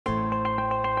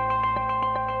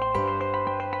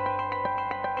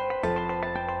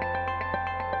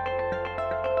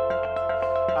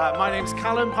My name's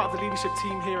Callum, part of the leadership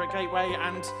team here at Gateway,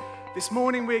 and this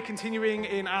morning we're continuing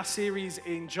in our series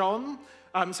in John.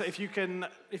 So if you've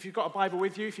got a Bible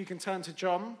with you, if you can turn to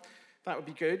John, that would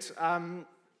be good.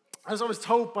 As I was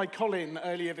told by Colin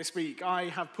earlier this week, I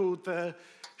have pulled the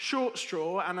short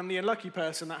straw, and I'm the unlucky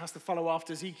person that has to follow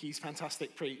after Zeki's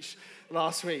fantastic preach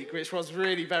last week, which was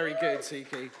really very good,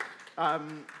 Zeki.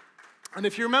 And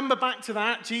if you remember back to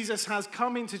that, Jesus has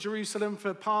come into Jerusalem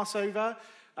for Passover.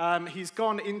 He's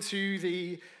gone into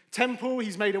the temple,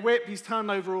 he's made a whip, he's turned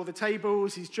over all the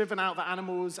tables, he's driven out the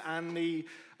animals and the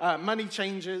money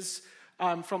changers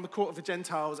from the court of the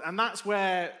Gentiles. And that's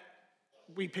where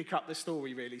we pick up the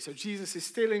story, really. So Jesus is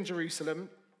still in Jerusalem,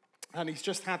 and he's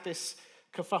just had this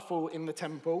kerfuffle in the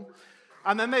temple.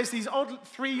 And then there's these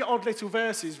three odd little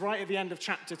verses right at the end of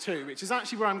chapter 2, which is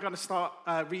actually where I'm going to start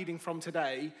reading from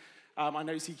today. I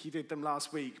know Zeke did them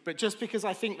last week, but just because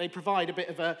I think they provide a bit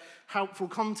of a helpful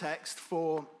context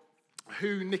for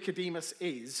who Nicodemus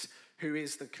is, who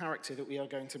is the character that we are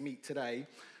going to meet today.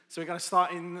 So we're going to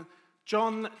start in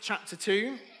John chapter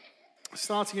 2,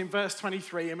 starting in verse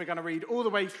 23, and we're going to read all the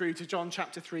way through to John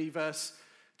chapter 3, verse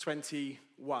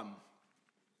 21.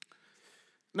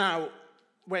 Now,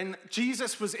 when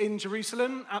Jesus was in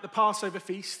Jerusalem at the Passover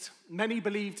feast, many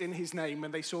believed in his name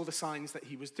when they saw the signs that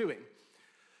he was doing.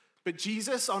 But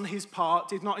Jesus, on his part,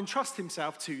 did not entrust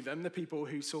himself to them, the people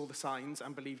who saw the signs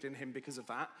and believed in him because of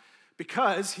that,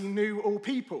 because he knew all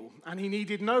people, and he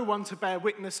needed no one to bear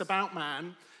witness about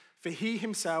man, for he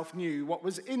himself knew what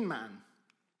was in man.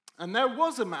 And there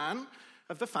was a man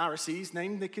of the Pharisees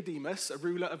named Nicodemus, a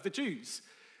ruler of the Jews.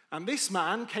 And this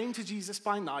man came to Jesus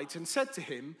by night and said to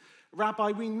him,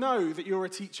 "Rabbi, we know that you're a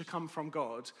teacher come from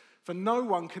God, for no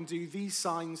one can do these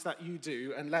signs that you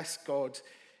do unless God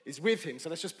is with him." So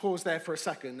let's just pause there for a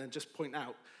second and just point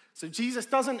out. So Jesus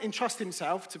doesn't entrust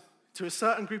himself to a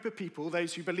certain group of people,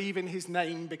 those who believe in his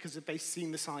name because they've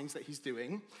seen the signs that he's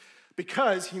doing,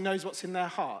 because he knows what's in their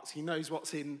hearts. He knows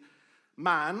what's in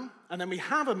man. And then we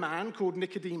have a man called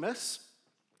Nicodemus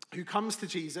who comes to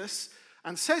Jesus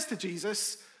and says to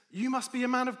Jesus, "You must be a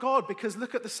man of God because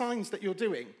look at the signs that you're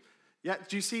doing." Yeah,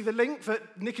 do you see the link?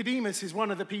 That Nicodemus is one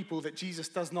of the people that Jesus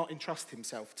does not entrust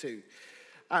himself to.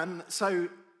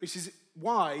 Which is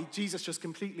why Jesus just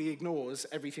completely ignores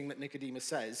everything that Nicodemus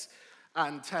says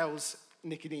and tells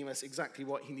Nicodemus exactly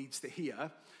what he needs to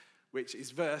hear, which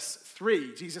is verse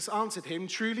 3. Jesus answered him,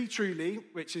 "Truly, truly,"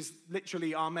 which is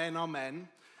literally amen, amen,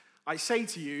 "I say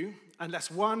to you, unless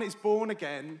one is born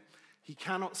again, he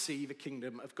cannot see the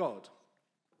kingdom of God."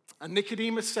 And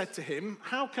Nicodemus said to him,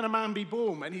 "How can a man be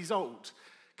born when he's old?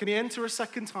 Can he enter a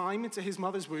second time into his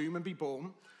mother's womb and be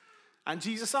born?" And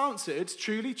Jesus answered,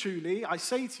 "Truly, truly, I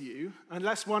say to you,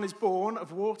 unless one is born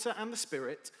of water and the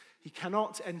Spirit, he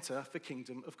cannot enter the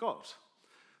kingdom of God.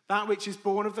 That which is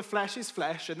born of the flesh is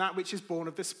flesh, and that which is born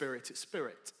of the Spirit is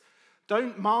spirit.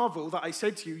 Don't marvel that I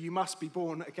said to you, you must be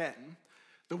born again.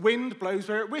 The wind blows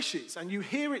where it wishes, and you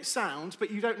hear its sound, but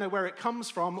you don't know where it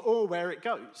comes from or where it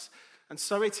goes. And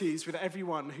so it is with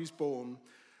everyone who's born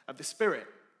of the Spirit."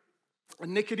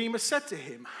 And Nicodemus said to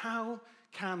him, "How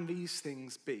can these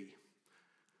things be?"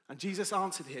 And Jesus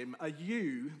answered him, "Are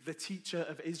you the teacher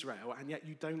of Israel, and yet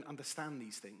you don't understand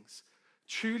these things?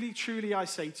 Truly, truly, I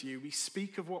say to you, we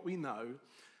speak of what we know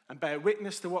and bear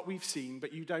witness to what we've seen,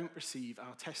 but you don't receive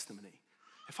our testimony.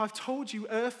 If I've told you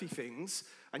earthly things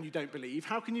and you don't believe,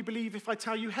 how can you believe if I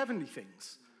tell you heavenly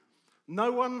things? No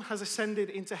one has ascended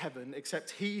into heaven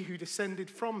except he who descended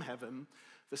from heaven,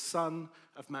 the Son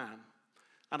of Man.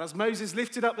 And as Moses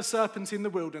lifted up the serpent in the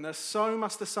wilderness, so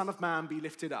must the Son of Man be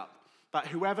lifted up, that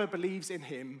whoever believes in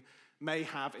him may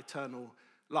have eternal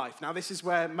life." Now, this is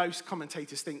where most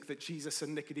commentators think that Jesus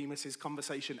and Nicodemus'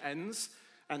 conversation ends,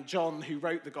 and John, who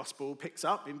wrote the gospel, picks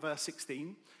up in verse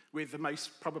 16 with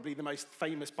probably the most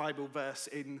famous Bible verse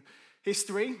in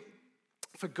history.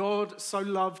 "For God so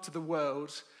loved the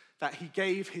world that he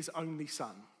gave his only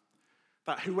Son,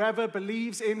 that whoever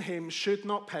believes in him should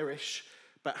not perish,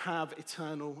 but have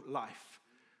eternal life.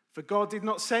 For God did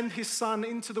not send his Son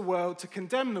into the world to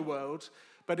condemn the world,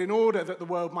 but in order that the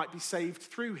world might be saved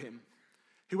through him.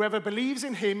 Whoever believes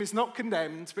in him is not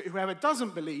condemned, but whoever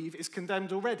doesn't believe is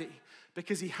condemned already,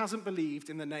 because he hasn't believed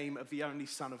in the name of the only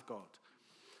Son of God.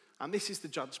 And this is the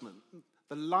judgment.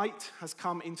 The light has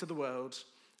come into the world,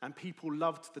 and people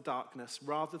loved the darkness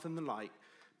rather than the light,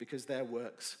 because their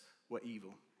works were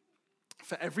evil.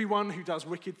 For everyone who does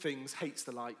wicked things hates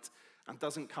the light and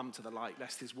doesn't come to the light,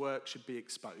 lest his work should be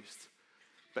exposed.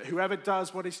 But whoever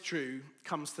does what is true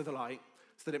comes to the light,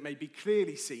 so that it may be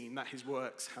clearly seen that his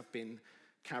works have been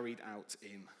carried out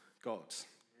in God."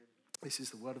 This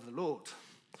is the word of the Lord.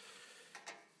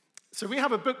 So we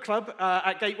have a book club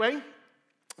at Gateway,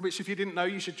 which if you didn't know,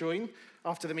 you should join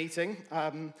after the meeting.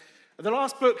 The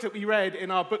last book that we read in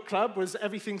our book club was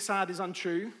Everything Sad is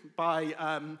Untrue by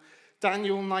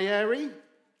Daniel Nayeri.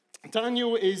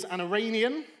 Daniel is an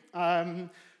Iranian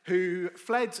who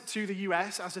fled to the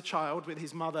US as a child with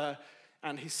his mother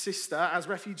and his sister as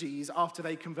refugees after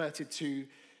they converted to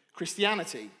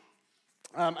Christianity.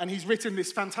 And he's written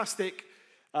this fantastic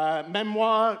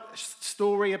memoir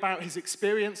story about his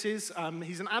experiences.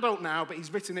 He's an adult now, but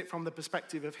he's written it from the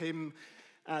perspective of him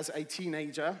as a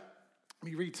teenager.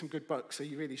 We read some good books, so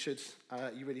you really should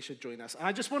join us. And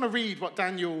I just want to read what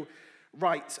Daniel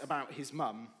writes about his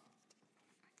mum.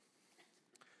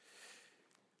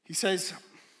 He says,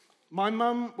 "My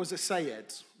mum was a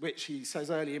Sayyid," which he says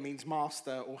earlier means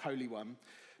master or holy one.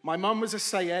 "My mum was a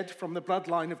Sayyid from the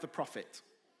bloodline of the Prophet.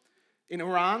 In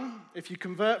Iran, if you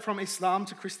convert from Islam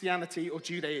to Christianity or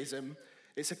Judaism,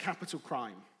 it's a capital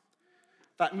crime.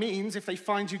 That means if they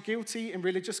find you guilty in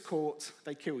religious court,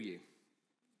 they kill you.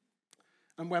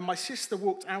 And when my sister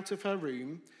walked out of her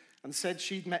room and said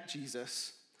she'd met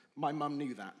Jesus, my mum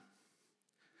knew that.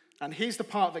 And here's the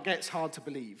part that gets hard to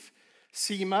believe.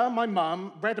 Seema, my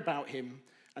mum, read about him,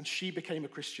 and she became a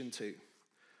Christian too.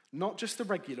 Not just the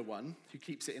regular one who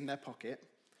keeps it in their pocket.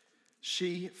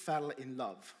 She fell in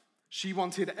love. She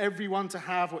wanted everyone to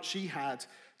have what she had,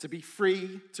 to be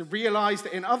free, to realize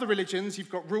that in other religions you've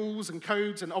got rules and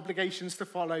codes and obligations to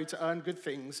follow to earn good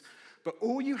things, but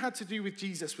all you had to do with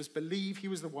Jesus was believe he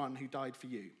was the one who died for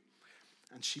you.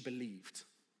 And she believed.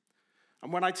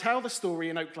 And when I tell the story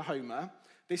in Oklahoma,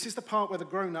 this is the part where the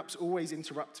grown-ups always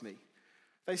interrupt me.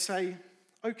 They say,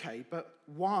 okay, but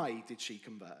why did she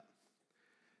convert?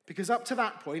 Because up to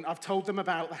that point, I've told them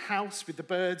about the house with the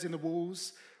birds in the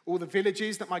walls, all the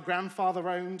villages that my grandfather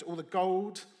owned, all the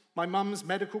gold, my mum's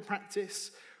medical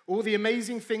practice, all the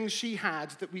amazing things she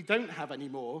had that we don't have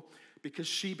anymore because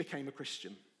she became a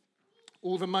Christian.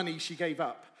 All the money she gave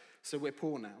up, so we're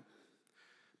poor now.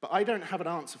 But I don't have an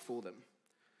answer for them.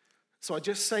 So I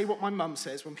just say what my mum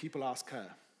says when people ask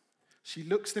her. She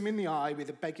looks them in the eye with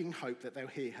a begging hope that they'll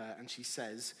hear her, and she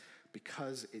says,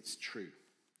 because it's true.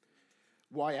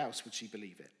 Why else would she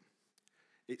believe it?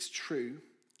 It's true,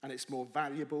 and it's more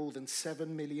valuable than $7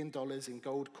 million in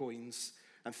gold coins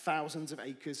and thousands of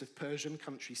acres of Persian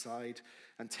countryside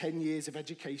and 10 years of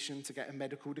education to get a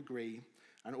medical degree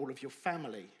and all of your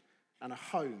family and a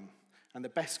home and the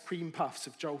best cream puffs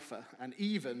of Jolfa and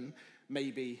even,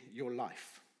 maybe, your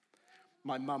life.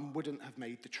 My mum wouldn't have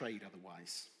made the trade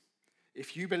otherwise.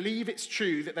 If you believe it's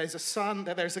true that there's a son,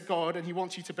 that there's a God, and he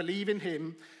wants you to believe in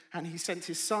him, and he sent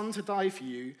his son to die for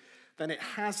you, then it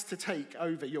has to take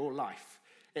over your life.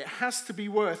 It has to be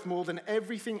worth more than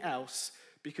everything else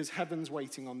because heaven's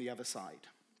waiting on the other side.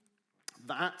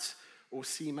 That or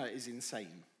Seema is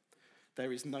insane.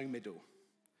 There is no middle.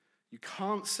 You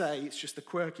can't say it's just a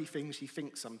quirky thing she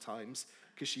thinks sometimes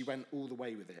because she went all the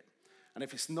way with it. And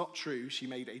if it's not true, she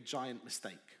made a giant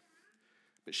mistake.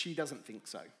 But she doesn't think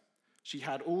so. She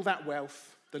had all that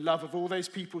wealth, the love of all those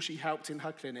people she helped in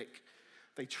her clinic.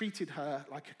 They treated her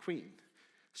like a queen.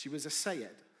 She was a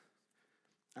Sayyid.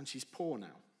 And she's poor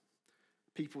now.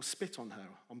 People spit on her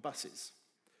on buses.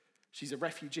 She's a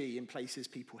refugee in places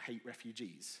people hate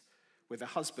refugees, with a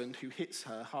husband who hits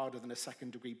her harder than a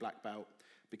second-degree black belt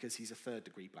because he's a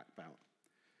third-degree black belt.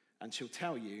 And she'll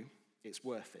tell you it's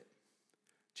worth it.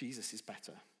 Jesus is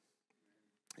better.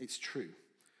 It's true.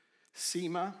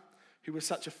 Seema, who was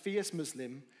such a fierce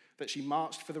Muslim that she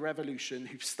marched for the revolution,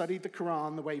 who studied the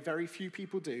Quran the way very few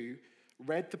people do,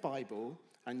 read the Bible,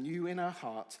 and knew in her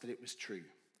heart that it was true.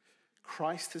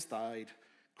 Christ has died.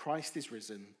 Christ is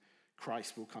risen.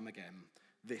 Christ will come again.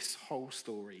 This whole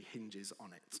story hinges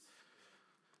on it.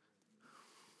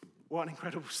 What an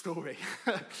incredible story.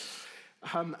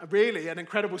 Really an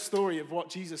incredible story of what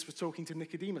Jesus was talking to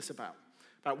Nicodemus about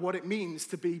what it means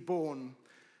to be born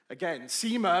again.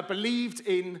 Seema believed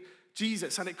in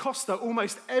Jesus, and it cost her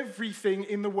almost everything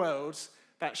in the world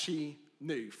that she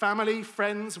knew. Family,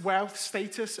 friends, wealth,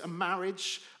 status, a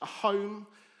marriage, a home,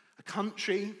 a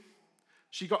country.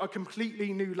 She got a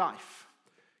completely new life,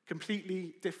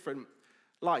 completely different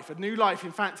life. A new life,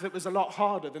 in fact, that was a lot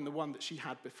harder than the one that she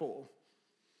had before.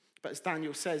 But as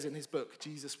Daniel says in his book,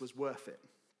 Jesus was worth it.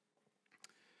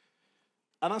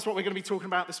 And that's what we're going to be talking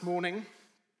about this morning,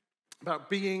 about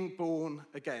being born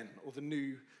again, or the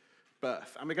new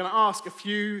birth. And we're going to ask a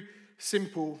few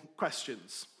simple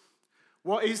questions.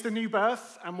 What is the new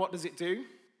birth, and what does it do?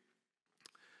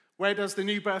 Where does the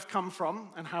new birth come from,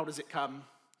 and how does it come?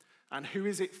 And who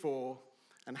is it for,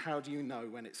 and how do you know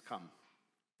when it's come?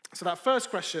 So that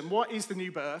first question, what is the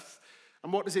new birth,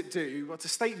 and what does it do? Well, to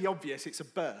state the obvious, it's a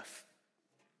birth.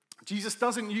 Jesus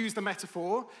doesn't use the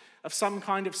metaphor of some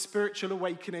kind of spiritual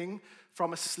awakening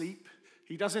from a sleep.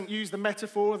 He doesn't use the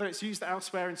metaphor, though it's used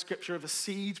elsewhere in Scripture, of a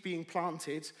seed being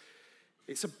planted.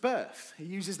 It's a birth. He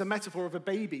uses the metaphor of a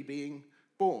baby being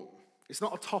born. It's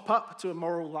not a top-up to a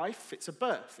moral life. It's a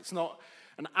birth. It's not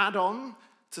an add-on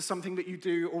to something that you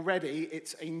do already.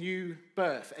 It's a new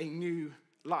birth, a new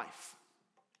life.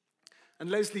 And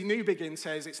Leslie Newbigin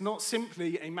says it's not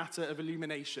simply a matter of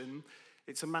illumination.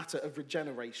 It's a matter of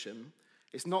regeneration.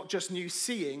 It's not just new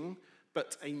seeing,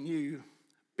 but a new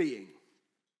being.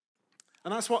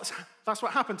 And that's what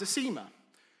happened to Seema,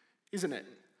 isn't it?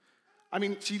 I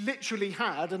mean, she literally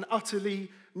had an utterly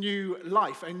new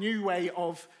life, a new way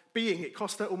of being. It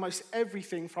cost her almost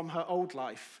everything from her old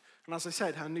life. And as I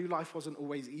said, her new life wasn't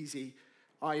always easy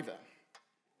either.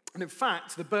 And in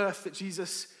fact, the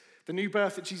new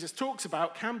birth that Jesus talks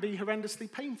about can be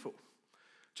horrendously painful,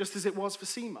 just as it was for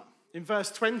Seema. In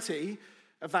verse 20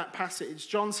 of that passage,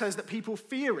 John says that people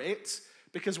fear it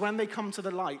because when they come to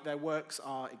the light, their works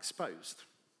are exposed.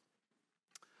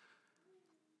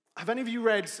 Have any of you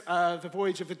read The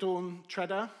Voyage of the Dawn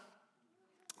Treader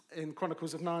in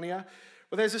Chronicles of Narnia?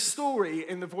 Well, there's a story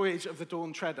in The Voyage of the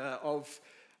Dawn Treader of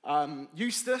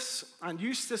Eustace, and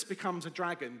Eustace becomes a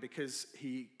dragon because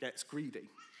he gets greedy.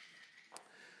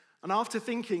 And after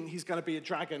thinking he's going to be a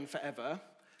dragon forever,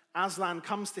 Aslan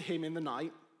comes to him in the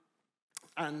night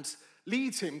and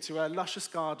leads him to a luscious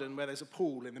garden where there's a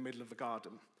pool in the middle of the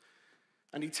garden.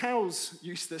 And he tells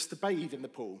Eustace to bathe in the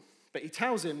pool, but he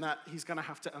tells him that he's going to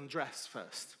have to undress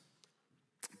first.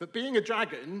 But being a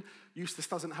dragon, Eustace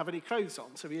doesn't have any clothes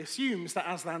on, so he assumes that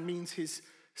Aslan means his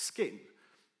skin.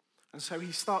 And so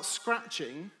he starts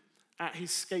scratching at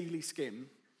his scaly skin,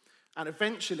 and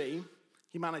eventually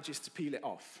he manages to peel it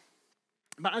off.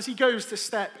 But as he goes to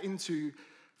step into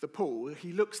the pool,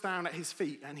 he looks down at his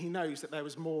feet and he notices that there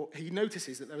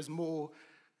was more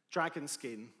dragon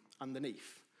skin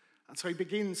underneath. And so he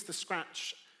begins to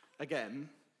scratch again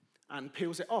and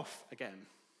peels it off again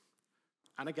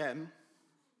and again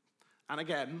and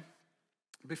again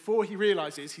before he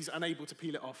realizes he's unable to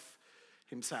peel it off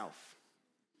himself.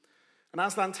 And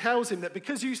Aslan tells him that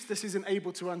because Eustace isn't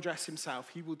able to undress himself,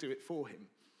 he will do it for him.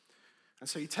 And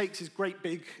so he takes his great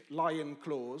big lion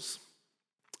claws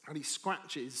and he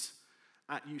scratches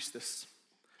at Eustace.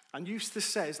 And Eustace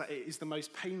says that it is the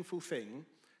most painful thing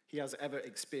he has ever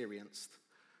experienced.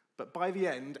 But by the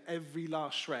end, every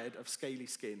last shred of scaly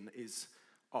skin is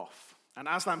off. And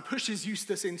Aslan pushes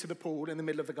Eustace into the pool in the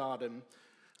middle of the garden.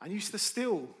 And Eustace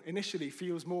still initially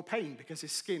feels more pain because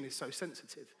his skin is so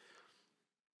sensitive.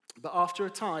 But after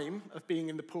a time of being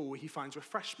in the pool, he finds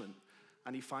refreshment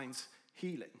and he finds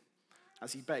healing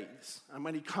as he bathes. And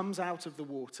when he comes out of the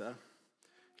water,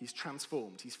 he's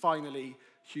transformed. He's finally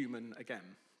human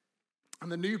again.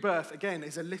 And the new birth, again,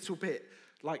 is a little bit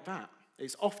like that.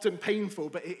 It's often painful,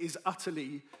 but it is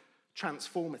utterly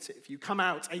transformative. You come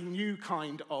out a new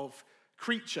kind of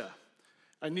creature,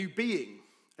 a new being,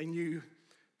 a new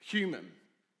human.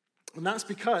 And that's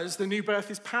because the new birth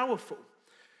is powerful.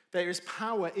 There is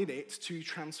power in it to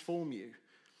transform you.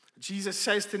 Jesus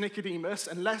says to Nicodemus,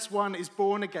 unless one is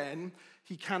born again,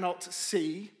 he cannot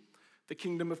see the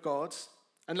kingdom of God.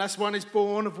 Unless one is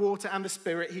born of water and the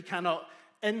Spirit, he cannot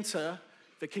enter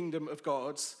the kingdom of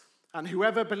God. And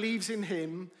whoever believes in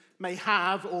him may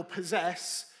have or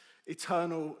possess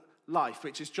eternal life,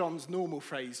 which is John's normal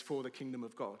phrase for the kingdom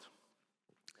of God.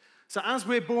 So as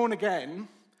we're born again,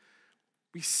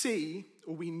 we see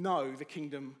or we know the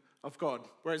kingdom of God.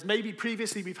 Whereas maybe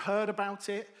previously we've heard about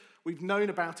it, we've known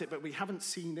about it, but we haven't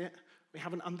seen it, we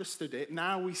haven't understood it.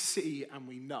 Now we see and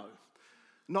we know.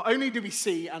 Not only do we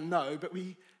see and know, but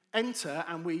we enter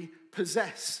and we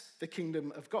possess the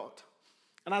kingdom of God.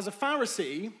 And as a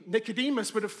Pharisee,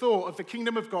 Nicodemus would have thought of the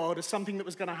kingdom of God as something that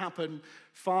was going to happen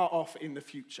far off in the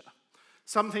future.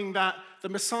 Something that the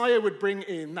Messiah would bring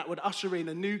in that would usher in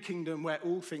a new kingdom where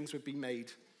all things would be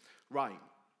made right.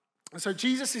 And so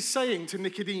Jesus is saying to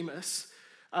Nicodemus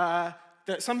that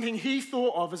something he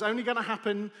thought of as only going to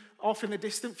happen off in the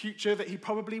distant future that he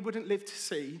probably wouldn't live to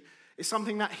see is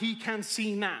something that he can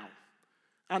see now.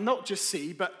 And not just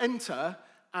see, but enter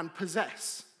and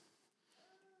possess.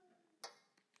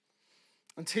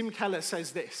 And Tim Keller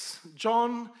says this: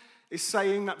 John is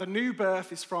saying that the new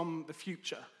birth is from the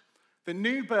future. The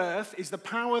new birth is the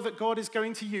power that God is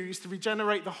going to use to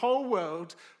regenerate the whole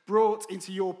world brought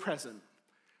into your present.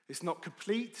 It's not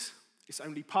complete, it's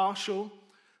only partial,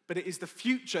 but it is the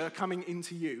future coming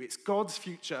into you. It's God's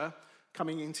future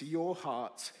coming into your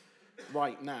heart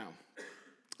right now.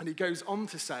 And he goes on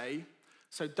to say,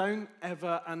 so don't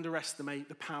ever underestimate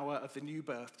the power of the new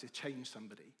birth to change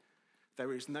somebody.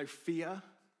 There is no fear,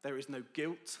 there is no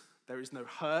guilt, there is no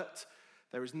hurt,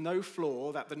 there is no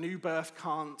flaw that the new birth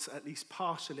can't at least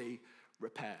partially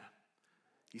repair.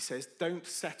 He says, don't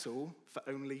settle for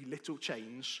only little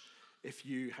change if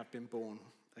you have been born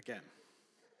again.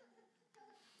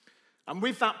 And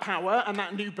with that power and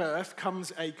that new birth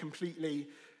comes a completely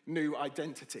new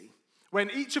identity. When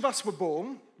each of us were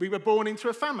born, we were born into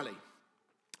a family.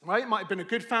 Right? It might have been a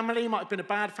good family, might have been a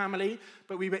bad family,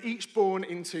 but we were each born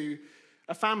into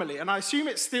a family. And I assume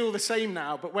it's still the same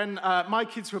now, but when my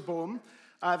kids were born,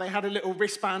 they had a little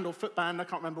wristband or footband, I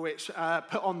can't remember which,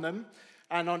 put on them.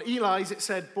 And on Eli's, it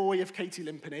said, boy of Katie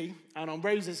Limpany. And on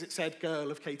Rose's, it said,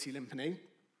 girl of Katie Limpany.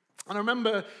 And I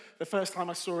remember the first time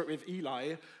I saw it with Eli,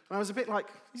 and I was a bit like,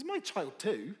 he's my child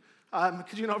too.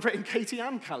 Could you not have written Katie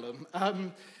and Callum?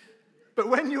 But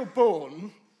when you're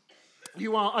born,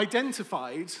 you are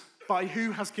identified by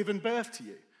who has given birth to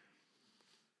you.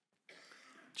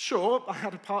 Sure, I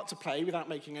had a part to play without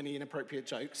making any inappropriate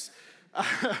jokes,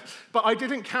 but I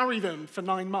didn't carry them for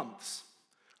 9 months.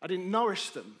 I didn't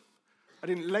nourish them. I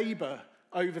didn't labor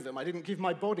over them. I didn't give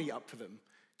my body up for them.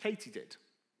 Katie did.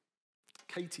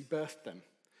 Katie birthed them.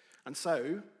 And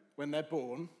so, when they're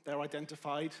born, they're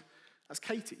identified as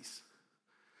Katie's.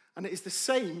 And it is the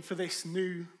same for this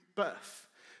new birth.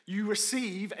 You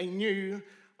receive a new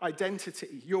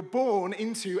identity. You're born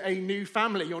into a new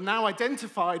family. You're now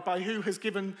identified by who has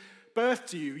given birth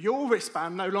to you. Your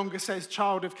wristband no longer says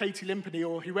child of Katie Limpany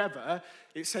or whoever.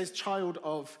 It says child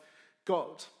of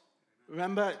God.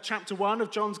 Remember chapter 1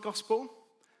 of John's Gospel?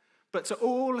 But to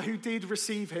all who did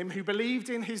receive him, who believed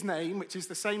in his name, which is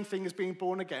the same thing as being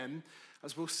born again,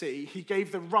 as we'll see, he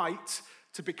gave the right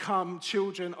to become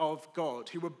children of God,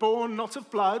 who were born not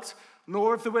of blood,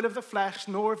 nor of the will of the flesh,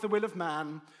 nor of the will of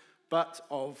man, but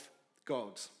of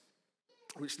God.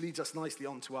 Which leads us nicely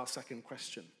on to our second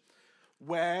question.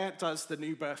 Where does the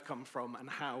new birth come from, and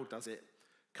how does it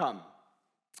come?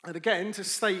 And again, to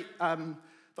state the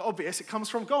obvious, it comes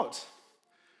from God.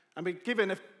 And we're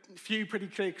given a few pretty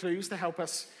clear clues to help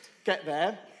us get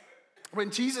there. When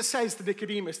Jesus says to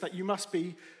Nicodemus that you must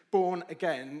be born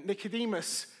again,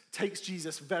 Nicodemus takes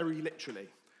Jesus very literally.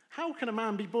 How can a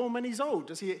man be born when he's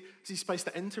old? Is he supposed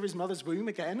to enter his mother's womb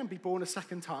again and be born a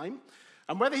second time?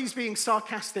 And whether he's being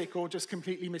sarcastic or just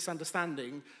completely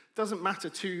misunderstanding doesn't matter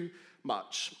too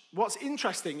much. What's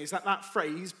interesting is that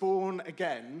phrase, born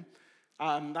again,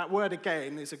 that word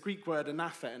again is a Greek word,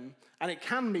 anathen, and it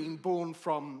can mean born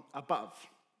from above.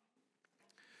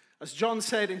 As John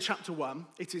said in chapter 1,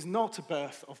 it is not a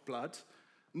birth of blood,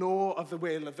 nor of the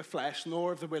will of the flesh,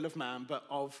 nor of the will of man, but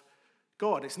of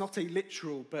God. It's not a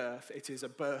literal birth, it is a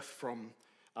birth from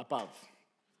above.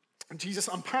 And Jesus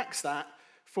unpacks that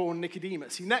for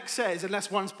Nicodemus. He next says,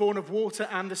 unless one's born of water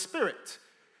and the Spirit.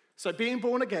 So being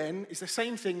born again is the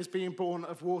same thing as being born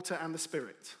of water and the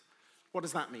Spirit. What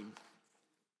does that mean?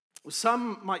 Well,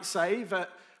 some might say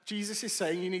that Jesus is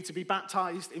saying you need to be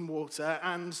baptized in water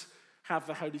and have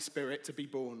the Holy Spirit to be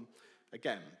born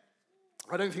again.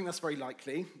 I don't think that's very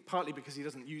likely, partly because he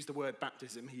doesn't use the word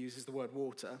baptism, he uses the word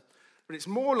water. But it's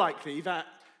more likely that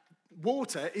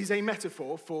water is a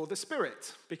metaphor for the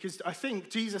Spirit, because I think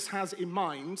Jesus has in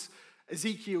mind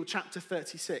Ezekiel chapter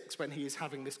 36 when he is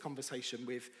having this conversation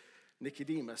with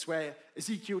Nicodemus, where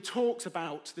Ezekiel talks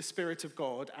about the Spirit of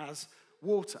God as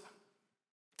water.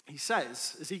 He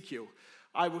says, Ezekiel,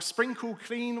 I will sprinkle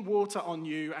clean water on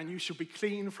you, and you shall be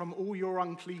clean from all your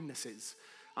uncleannesses,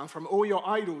 and from all your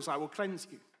idols I will cleanse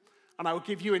you. And I will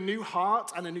give you a new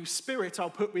heart, and a new spirit I'll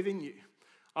put within you.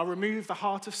 I'll remove the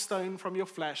heart of stone from your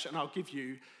flesh, and I'll give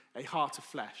you a heart of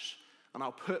flesh. And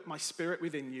I'll put my spirit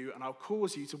within you, and I'll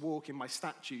cause you to walk in my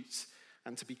statutes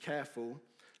and to be careful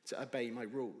to obey my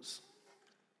rules.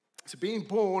 So being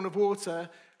born of water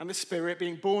and the Spirit,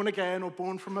 being born again or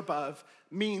born from above,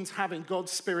 means having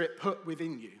God's Spirit put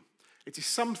within you. It is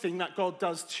something that God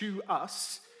does to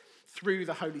us through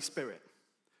the Holy Spirit.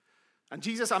 And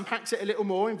Jesus unpacks it a little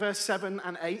more in verse 7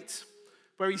 and 8,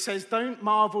 where he says, don't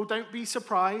marvel, don't be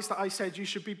surprised that I said you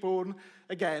should be born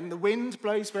again. The wind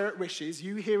blows where it wishes,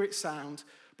 you hear its sound,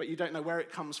 but you don't know where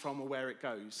it comes from or where it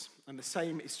goes. And the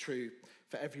same is true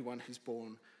for everyone who's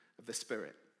born of the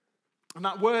Spirit. And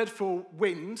that word for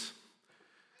wind,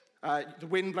 the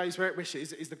wind blows where it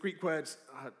wishes, is the Greek word,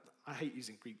 I hate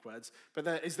using Greek words, but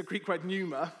there is the Greek word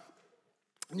pneuma.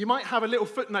 And you might have a little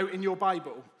footnote in your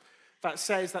Bible that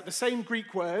says that the same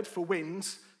Greek word for wind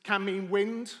can mean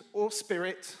wind or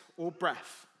spirit or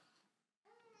breath.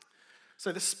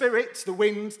 So the spirit, the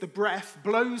wind, the breath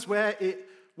blows where it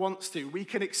wants to. We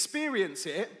can experience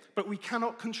it, but we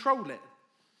cannot control it.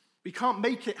 We can't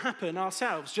make it happen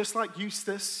ourselves, just like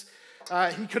Eustace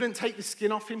He couldn't take the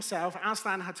skin off himself.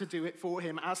 Aslan had to do it for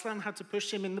him. Aslan had to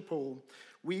push him in the pool.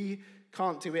 We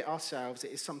can't do it ourselves.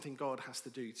 It is something God has to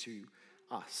do to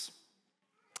us.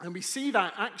 And we see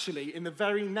that actually in the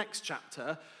very next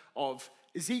chapter of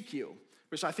Ezekiel,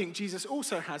 which I think Jesus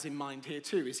also has in mind here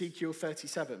too, Ezekiel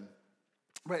 37,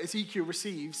 where Ezekiel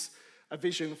receives a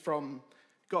vision from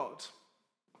God.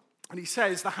 And he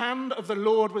says, "The hand of the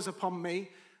Lord was upon me,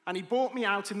 and he brought me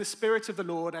out in the spirit of the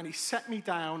Lord, and he set me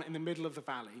down in the middle of the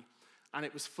valley, and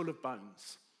it was full of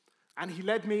bones. And he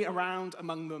led me around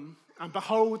among them, and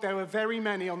behold, there were very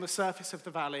many on the surface of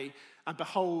the valley, and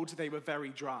behold, they were very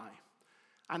dry.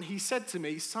 And he said to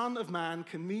me, 'Son of man,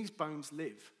 can these bones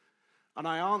live?' And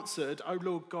I answered, 'O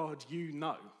Lord God, you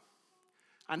know.'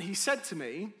 And he said to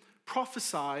me,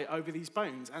 'Prophesy over these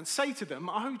bones, and say to them,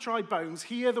 O dry bones,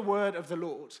 hear the word of the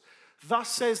Lord. Thus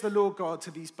says the Lord God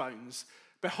to these bones,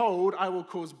 Behold, I will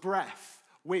cause breath,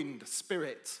 wind,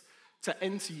 spirit to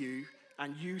enter you,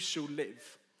 and you shall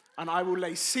live. And I will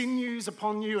lay sinews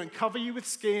upon you and cover you with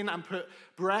skin and put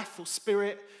breath or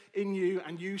spirit in you,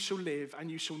 and you shall live, and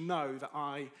you shall know that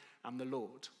I am the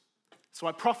Lord.' So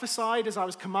I prophesied as I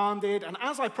was commanded, and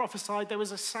as I prophesied, there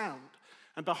was a sound,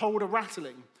 and behold, a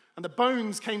rattling, and the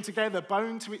bones came together,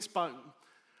 bone to its bone.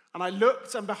 And I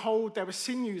looked, and behold, there were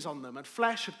sinews on them, and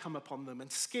flesh had come upon them,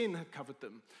 and skin had covered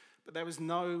them, but there was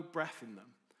no breath in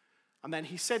them. And then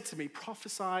he said to me,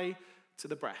 Prophesy to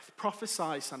the breath,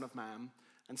 prophesy, Son of man,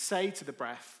 and say to the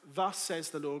breath, Thus says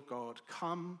the Lord God,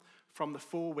 Come from the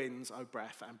four winds, O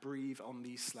breath, and breathe on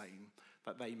these slain,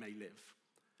 that they may live.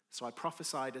 So I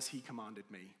prophesied as he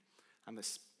commanded me, and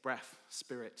the breath,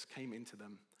 spirit, came into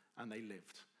them, and they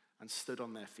lived, and stood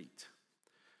on their feet,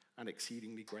 an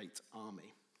exceedingly great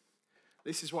army."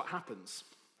 This is what happens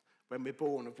when we're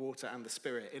born of water and the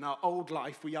Spirit. In our old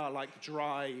life, we are like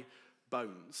dry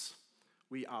bones.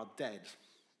 We are dead.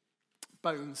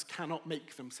 Bones cannot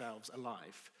make themselves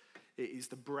alive. It is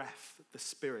the breath, the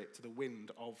Spirit, the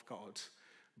wind of God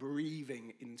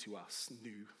breathing into us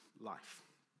new life.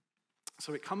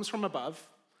 So it comes from above,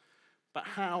 but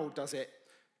how does it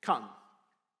come?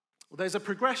 Well, there's a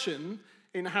progression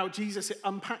in how Jesus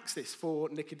unpacks this for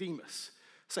Nicodemus.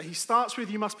 So he starts with,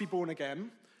 you must be born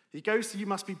again. He goes to, you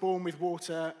must be born with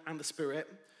water and the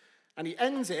Spirit. And he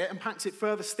ends it and packs it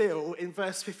further still in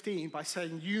verse 15 by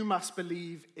saying, you must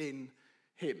believe in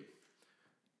him.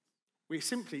 We're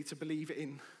simply to believe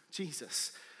in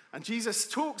Jesus. And Jesus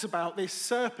talks about this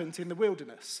serpent in the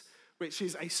wilderness, which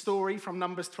is a story from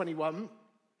Numbers 21,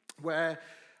 where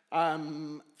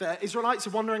the Israelites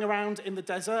are wandering around in the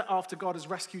desert after God has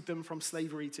rescued them from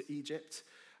slavery to Egypt.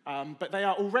 But they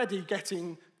are already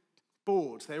getting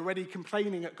bored. They're already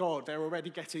complaining at God. They're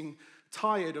already getting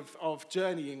tired of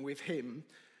journeying with him.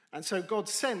 And so God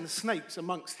sends snakes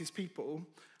amongst his people,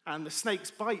 and the snakes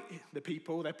bite the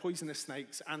people. They're poisonous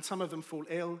snakes, and some of them fall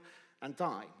ill and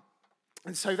die.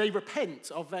 And so they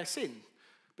repent of their sin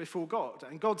before God.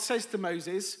 And God says to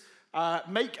Moses,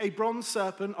 make a bronze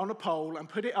serpent on a pole and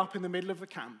put it up in the middle of the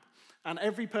camp. And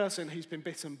every person who's been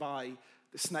bitten by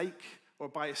the snake or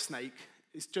by a snake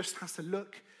just has to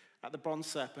look at the bronze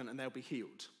serpent and they'll be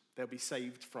healed. They'll be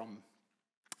saved from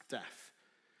death.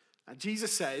 And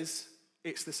Jesus says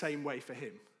it's the same way for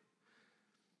him.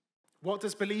 What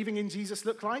does believing in Jesus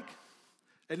look like?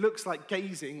 It looks like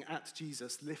gazing at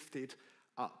Jesus lifted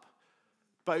up.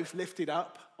 Both lifted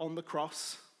up on the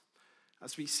cross,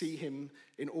 as we see him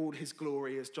in all his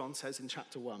glory, as John says in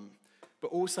chapter 1, but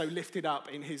also lifted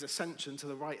up in his ascension to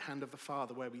the right hand of the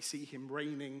Father, where we see him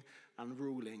reigning and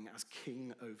ruling as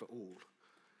king over all.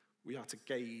 We are to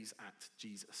gaze at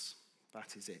Jesus.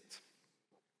 That is it.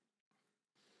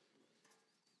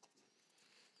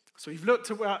 So we've looked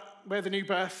at where the new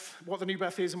birth, what the new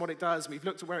birth is and what it does. We've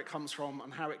looked at where it comes from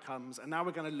and how it comes. And now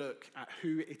we're going to look at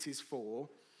who it is for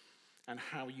and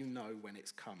how you know when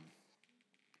it's come.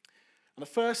 And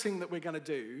the first thing that we're going to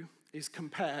do is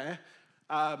compare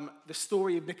the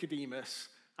story of Nicodemus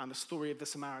and the story of the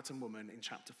Samaritan woman in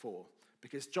chapter 4,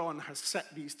 because John has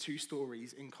set these two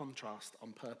stories in contrast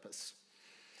on purpose.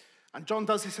 And John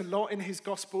does this a lot in his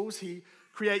Gospels. He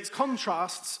creates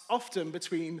contrasts often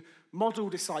between model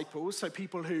disciples, so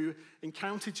people who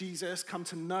encounter Jesus, come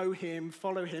to know him,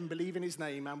 follow him, believe in his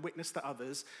name, and witness to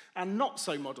others, and not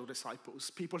so model disciples,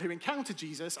 people who encounter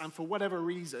Jesus and for whatever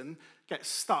reason get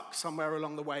stuck somewhere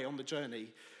along the way on the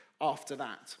journey after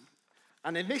that.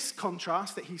 And in this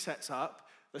contrast that he sets up,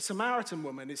 the Samaritan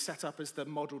woman is set up as the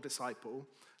model disciple,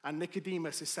 and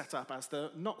Nicodemus is set up as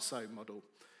the not-so-model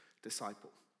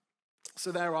disciple.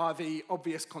 So there are the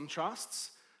obvious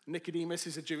contrasts. Nicodemus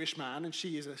is a Jewish man, and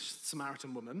she is a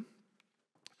Samaritan woman.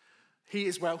 He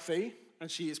is wealthy, and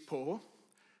she is poor.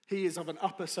 He is of an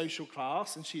upper social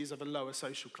class and she is of a lower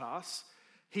social class.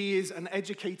 He is an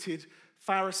educated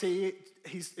Pharisee.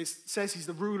 It says he's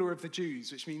the ruler of the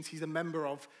Jews, which means he's a member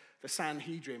of the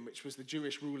Sanhedrin, which was the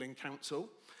Jewish ruling council.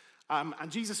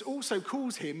 And Jesus also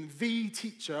calls him the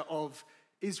teacher of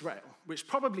Israel, which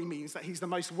probably means that he's the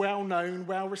most well-known,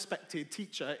 well-respected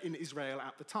teacher in Israel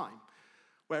at the time.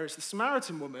 Whereas the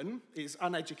Samaritan woman is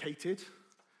uneducated,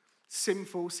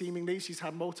 sinful seemingly. She's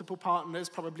had multiple partners,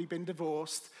 probably been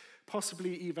divorced,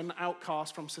 possibly even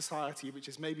outcast from society, which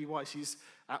is maybe why she's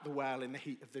at the well in the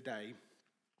heat of the day.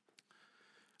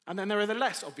 And then there are the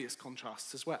less obvious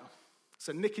contrasts as well.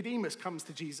 So Nicodemus comes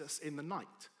to Jesus in the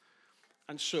night.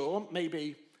 And sure,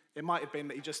 maybe it might have been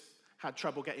that he just had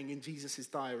trouble getting in Jesus'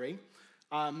 diary.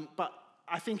 But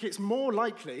I think it's more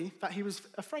likely that he was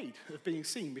afraid of being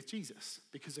seen with Jesus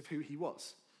because of who he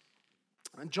was.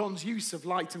 And John's use of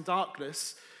light and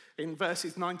darkness in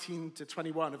verses 19 to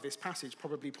 21 of this passage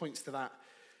probably points to that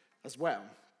as well.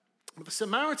 But the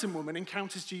Samaritan woman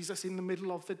encounters Jesus in the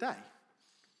middle of the day.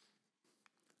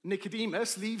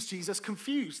 Nicodemus leaves Jesus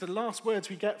confused. The last words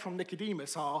we get from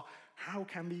Nicodemus are, "How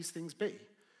can these things be?"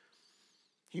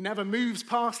 He never moves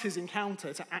past his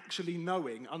encounter to actually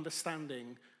knowing,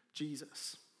 understanding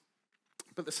Jesus.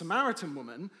 But the Samaritan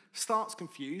woman starts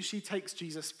confused. She takes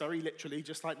Jesus very literally,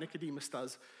 just like Nicodemus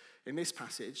does in this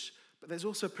passage. But there's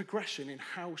also progression in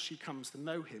how she comes to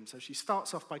know him. So she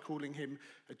starts off by calling him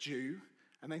a Jew,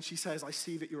 and then she says, "I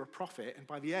see that you're a prophet." And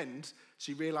by the end,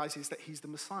 she realizes that he's the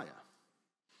Messiah.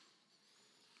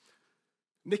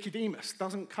 Nicodemus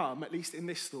doesn't come, at least in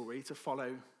this story, to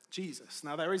follow Jesus.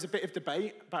 Now, there is a bit of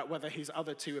debate about whether his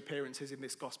other two appearances in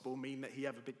this gospel mean that he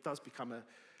ever does become a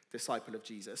disciple of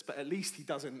Jesus, but at least he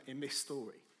doesn't in this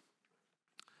story.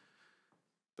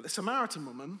 But the Samaritan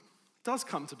woman does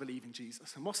come to believe in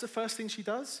Jesus. And what's the first thing she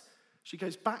does? She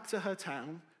goes back to her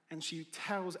town and she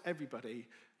tells everybody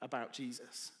about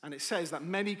Jesus. And it says that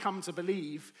many come to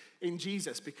believe in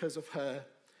Jesus because of her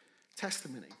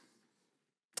testimony.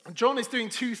 And John is doing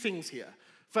two things here.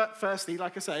 Firstly,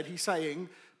 like I said, he's saying,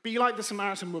 be like the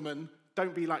Samaritan woman,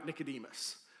 don't be like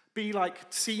Nicodemus. Be like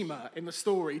Seema in the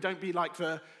story, don't be like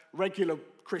the regular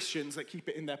Christians that keep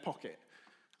it in their pocket.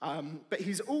 But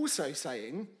he's also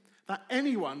saying that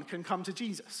anyone can come to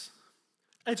Jesus.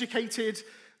 Educated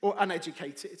or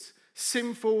uneducated,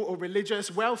 sinful or religious,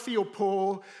 wealthy or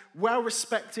poor,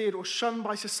 well-respected or shunned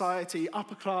by society,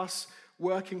 upper class,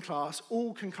 working class,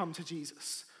 all can come to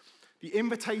Jesus. The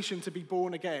invitation to be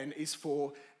born again is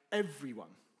for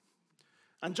everyone.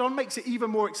 And John makes it even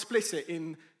more explicit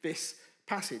in this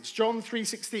passage. John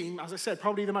 3:16, as I said,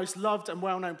 probably the most loved and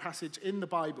well-known passage in the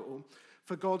Bible.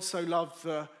 For God so loved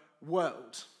the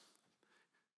world.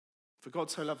 For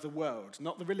God so loved the world,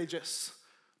 not the religious,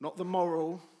 not the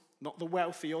moral, not the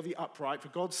wealthy or the upright. For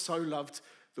God so loved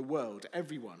the world,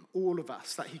 everyone, all of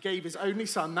us, that he gave his only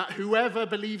son, that whoever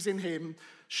believes in him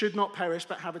should not perish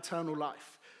but have eternal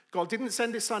life. God didn't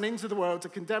send his son into the world to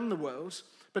condemn the world,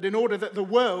 but in order that the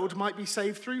world might be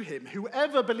saved through him.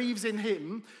 Whoever believes in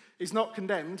him is not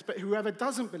condemned, but whoever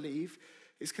doesn't believe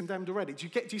is condemned already. Do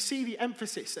you see the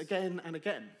emphasis again and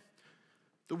again?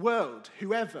 The world,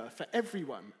 whoever, for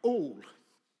everyone, all.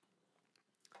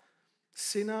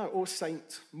 Sinner or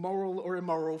saint, moral or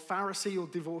immoral, Pharisee or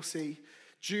divorcee,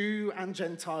 Jew and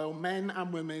Gentile, men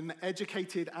and women,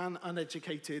 educated and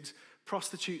uneducated,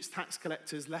 prostitutes, tax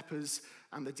collectors, lepers,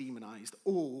 and the demonized,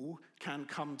 all can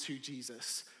come to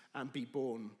Jesus and be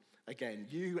born again.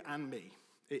 You and me,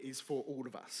 it is for all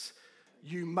of us.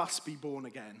 You must be born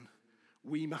again.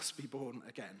 We must be born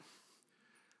again.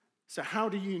 So how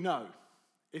do you know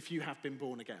if you have been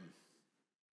born again?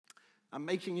 I'm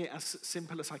making it as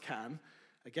simple as I can.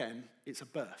 Again, it's a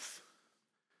birth.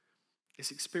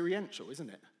 It's experiential, isn't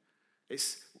it?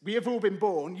 We have all been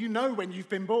born. You know when you've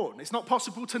been born. It's not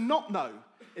possible to not know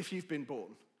if you've been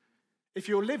born. If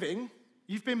you're living,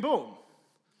 you've been born.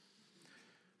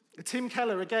 Tim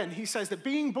Keller, again, he says that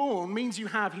being born means you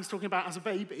have, he's talking about as a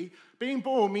baby, being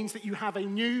born means that you have a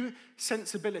new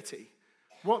sensibility.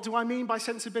 What do I mean by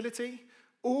sensibility?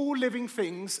 All living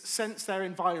things sense their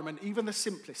environment, even the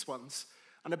simplest ones.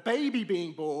 And a baby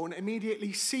being born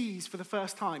immediately sees for the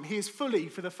first time, hears fully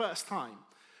for the first time.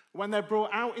 When they're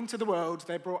brought out into the world,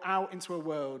 they're brought out into a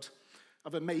world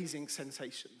of amazing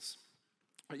sensations.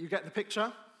 You get the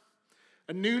picture?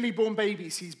 A newly born baby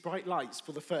sees bright lights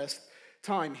for the first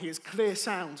time, hears clear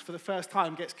sounds for the first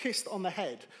time, gets kissed on the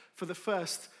head for the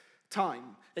first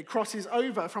time. It crosses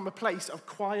over from a place of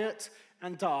quiet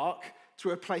and dark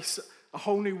to a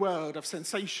whole new world of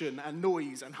sensation and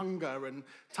noise and hunger and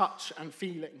touch and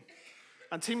feeling.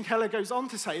 And Tim Keller goes on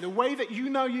to say, the way that you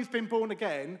know you've been born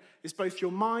again is both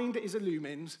your mind is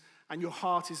illumined and your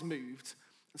heart is moved.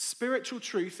 A spiritual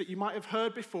truth that you might have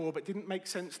heard before but didn't make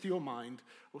sense to your mind,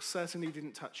 or certainly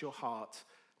didn't touch your heart,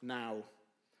 now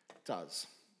does.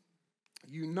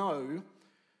 You know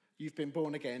you've been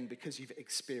born again because you've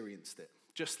experienced it,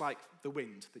 just like the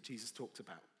wind that Jesus talked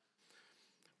about.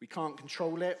 We can't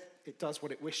control it. It does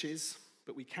what it wishes,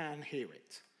 but we can hear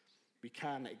it. We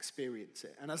can experience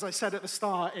it. And as I said at the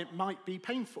start, it might be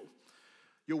painful.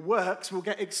 Your works will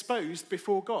get exposed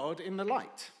before God in the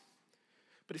light.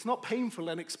 But it's not painful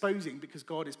and exposing because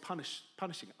God is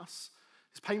punishing us.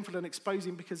 It's painful and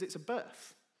exposing because it's a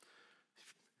birth.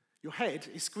 Your head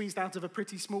is squeezed out of a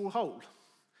pretty small hole.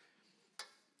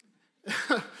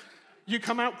 You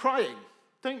come out crying,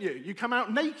 don't you? You come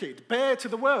out naked, bare to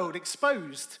the world,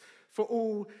 exposed for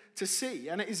all to see.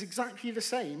 And it is exactly the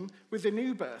same with the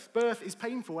new birth. Birth is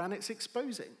painful and it's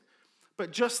exposing.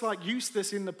 But just like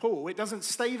Eustace in the pool, it doesn't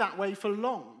stay that way for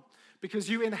long. Because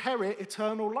you inherit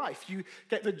eternal life. You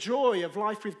get the joy of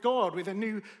life with God, with a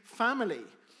new family.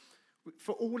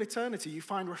 For all eternity, you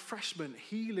find refreshment,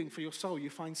 healing for your soul. You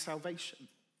find salvation.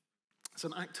 It's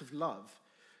an act of love,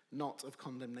 not of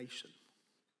condemnation.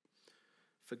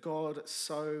 For God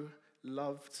so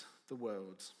loved the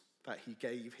world that he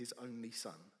gave his only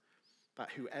Son, that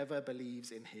whoever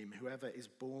believes in him, whoever is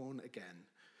born again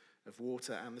of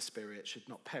water and the Spirit, should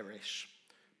not perish,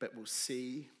 but will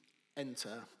see,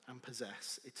 enter, and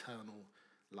possess eternal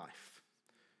life.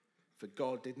 For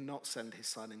God did not send his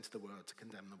Son into the world to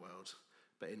condemn the world,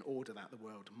 but in order that the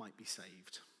world might be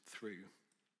saved through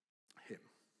him.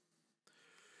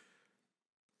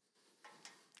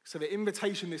 So the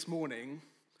invitation this morning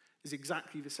is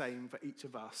exactly the same for each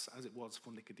of us as it was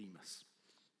for Nicodemus.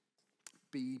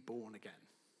 Be born again.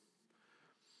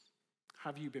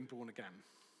 Have you been born again?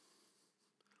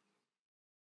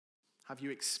 Have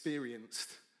you experienced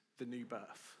the new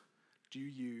birth? Do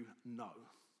you know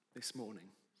this morning?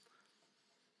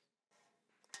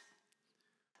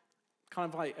 Can I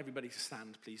invite everybody to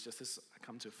stand, please, just as I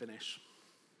come to a finish?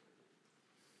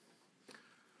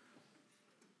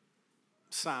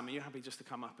 Sam, are you happy just to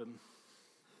come up and...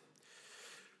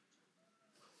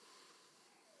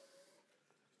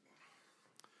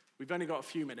 We've only got a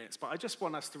few minutes, but I just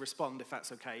want us to respond, if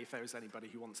that's okay, if there is anybody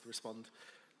who wants to respond.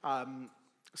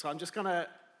 So I'm just going to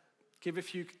give a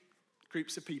few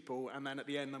groups of people, and then at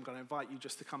the end I'm going to invite you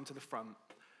just to come to the front.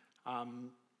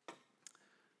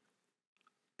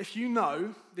 If you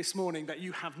know this morning that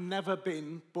you have never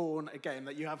been born again,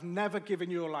 that you have never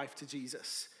given your life to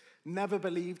Jesus, never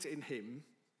believed in him,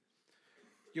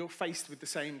 you're faced with the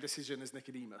same decision as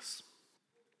Nicodemus.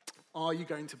 Are you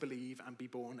going to believe and be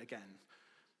born again?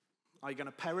 Are you going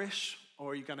to perish,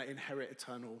 or are you going to inherit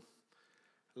eternal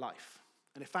life?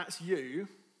 And if that's you,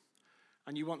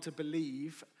 and you want to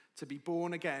believe, to be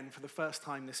born again for the first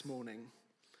time this morning,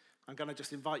 I'm going to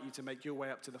just invite you to make your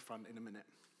way up to the front in a minute.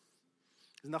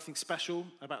 There's nothing special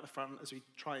about the front, as we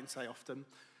try and say often,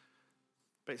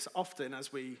 but it's often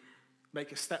as we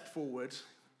make a step forward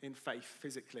in faith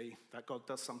physically that God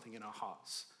does something in our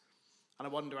hearts. And I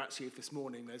wonder actually if this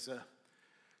morning there's a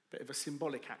bit of a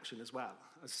symbolic action as well,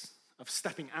 of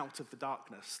stepping out of the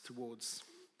darkness towards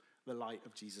the light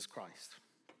of Jesus Christ.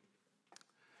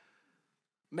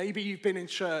 Maybe you've been in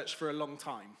church for a long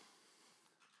time,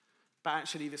 but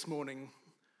actually this morning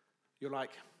you're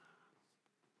like,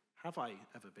 have I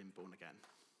ever been born again?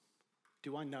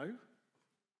 Do I know?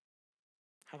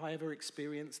 Have I ever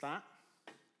experienced that?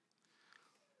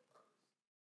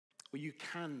 Well, you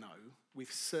can know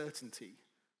with certainty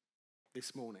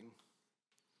this morning.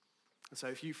 And so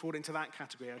if you fall into that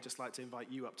category, I'd just like to invite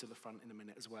you up to the front in a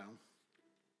minute as well.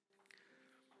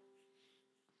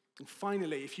 And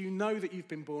finally, if you know that you've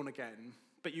been born again,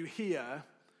 but you hear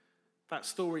that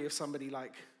story of somebody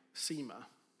like Seema,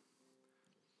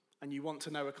 and you want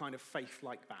to know a kind of faith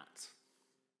like that,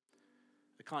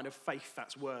 the kind of faith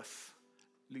that's worth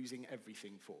losing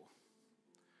everything for,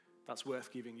 that's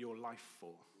worth giving your life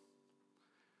for,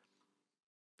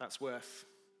 that's worth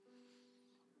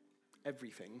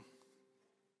everything.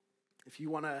 If you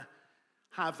want to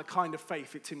have the kind of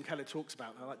faith that Tim Keller talks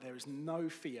about, like there is no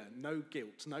fear, no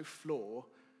guilt, no flaw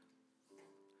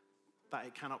that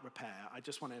it cannot repair, I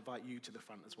just want to invite you to the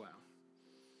front as well.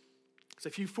 So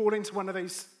if you fall into one of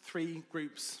those three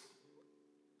groups,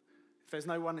 if there's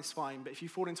no one, it's fine, but if you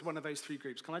fall into one of those three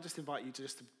groups, can I just invite you to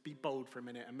just be bold for a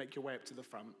minute and make your way up to the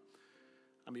front?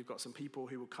 And we've got some people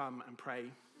who will come and pray.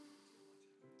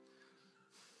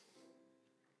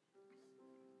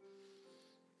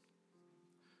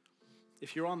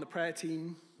 If you're on the prayer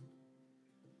team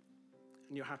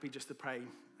and you're happy just to pray,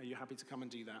 are you happy to come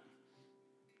and do that?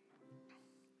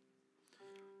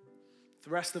 The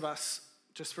rest of us,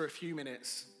 just for a few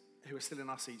minutes, who are still in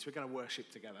our seats, we're going to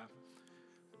worship together.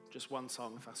 Just one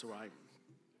song, if that's all right.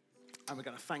 And we're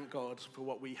going to thank God for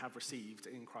what we have received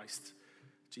in Christ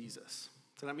Jesus.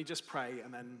 So let me just pray,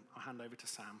 and then I'll hand over to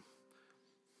Sam.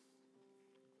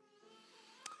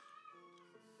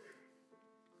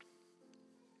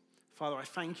 Father, I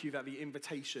thank you that the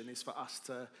invitation is for us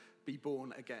to be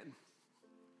born again.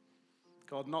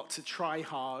 God, not to try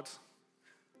hard,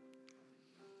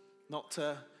 not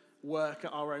to work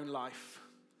at our own life,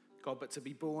 God, but to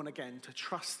be born again, to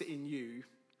trust in you.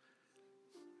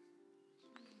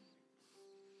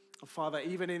 And Father,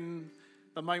 even in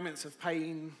the moments of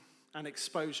pain and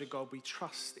exposure, God, we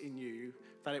trust in you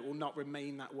that it will not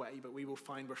remain that way, but we will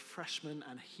find refreshment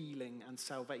and healing and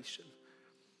salvation.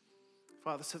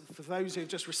 Father, so for those who have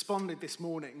just responded this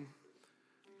morning,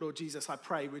 Lord Jesus, I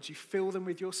pray, would you fill them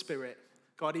with your Spirit?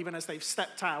 God, even as they've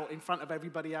stepped out in front of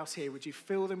everybody else here, would you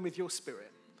fill them with your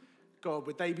Spirit? God,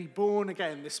 would they be born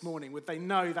again this morning? Would they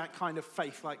know that kind of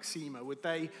faith like Seema? Would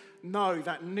they know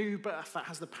that new birth that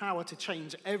has the power to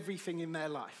change everything in their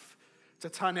life, to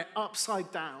turn it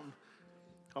upside down?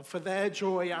 God, for their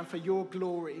joy and for your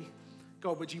glory,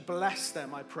 God, would you bless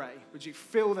them, I pray? Would you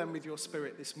fill them with your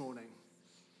Spirit this morning?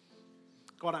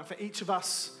 God, and for each of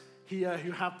us here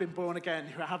who have been born again,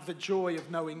 who have the joy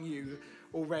of knowing you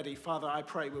already, Father, I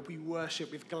pray, would we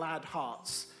worship with glad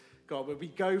hearts? God, would we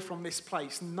go from this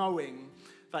place knowing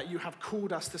that you have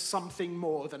called us to something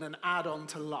more than an add-on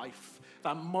to life,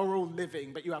 than moral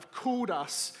living, but you have called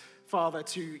us, Father,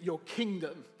 to your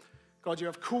kingdom. God, you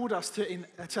have called us to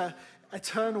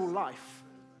eternal life.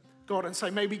 God, and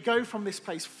so may we go from this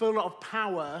place full of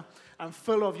power and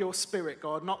full of your Spirit,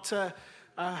 God, not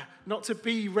to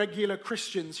be regular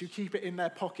Christians who keep it in their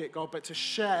pocket, God, but to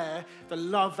share the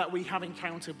love that we have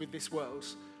encountered with this world.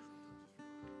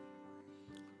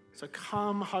 So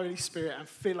come, Holy Spirit, and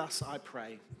fill us, I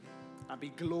pray, and be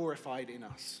glorified in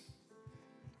us.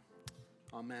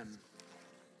 Amen.